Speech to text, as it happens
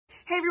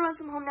Hey everyone,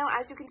 so I'm home now.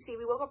 As you can see,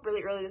 we woke up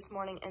really early this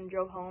morning and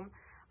drove home.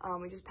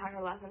 We just packed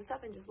our last minute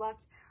stuff and just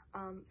left.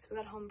 So we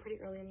got home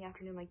pretty early in the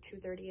afternoon, like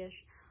 2:30ish.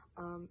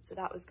 So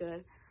that was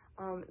good.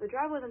 The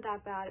drive wasn't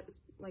that bad. It was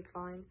like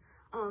fine.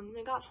 When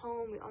I got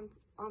home, we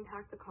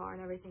unpacked the car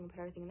and everything, put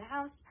everything in the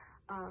house,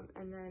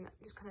 and then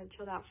just kind of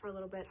chilled out for a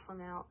little bit,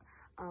 hung out.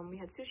 We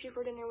had sushi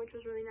for dinner, which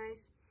was really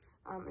nice.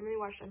 And then we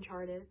watched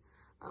Uncharted,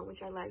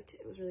 which I liked.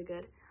 It was really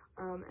good.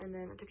 And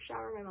then I took a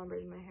shower, my mom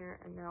braided my hair,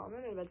 and now I'm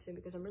gonna go to bed soon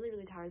because I'm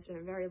really tired. It's been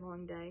a very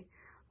long day.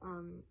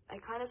 I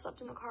kind of slept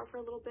in the car for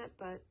a little bit,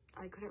 but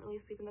I couldn't really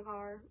sleep in the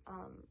car,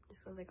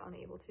 just 'cause I was like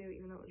unable to,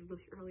 even though it was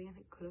really early and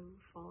I could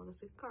have fallen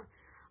asleep in the car.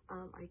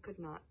 I could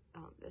not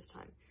this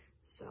time.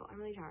 So I'm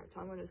really tired, so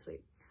I'm going to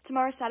sleep.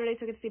 Tomorrow's Saturday,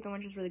 so I get to sleep in,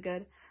 which is really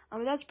good.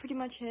 But that's pretty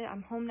much it.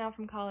 I'm home now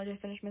from college. I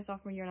finished my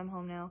sophomore year and I'm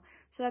home now.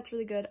 So that's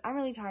really good. I'm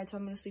really tired, so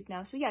I'm going to sleep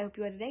now. So yeah, I hope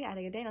you had a good day. I had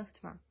a good day, and I'll see you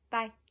tomorrow.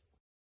 Bye.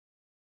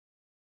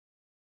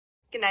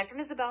 Good night from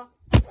Isabel.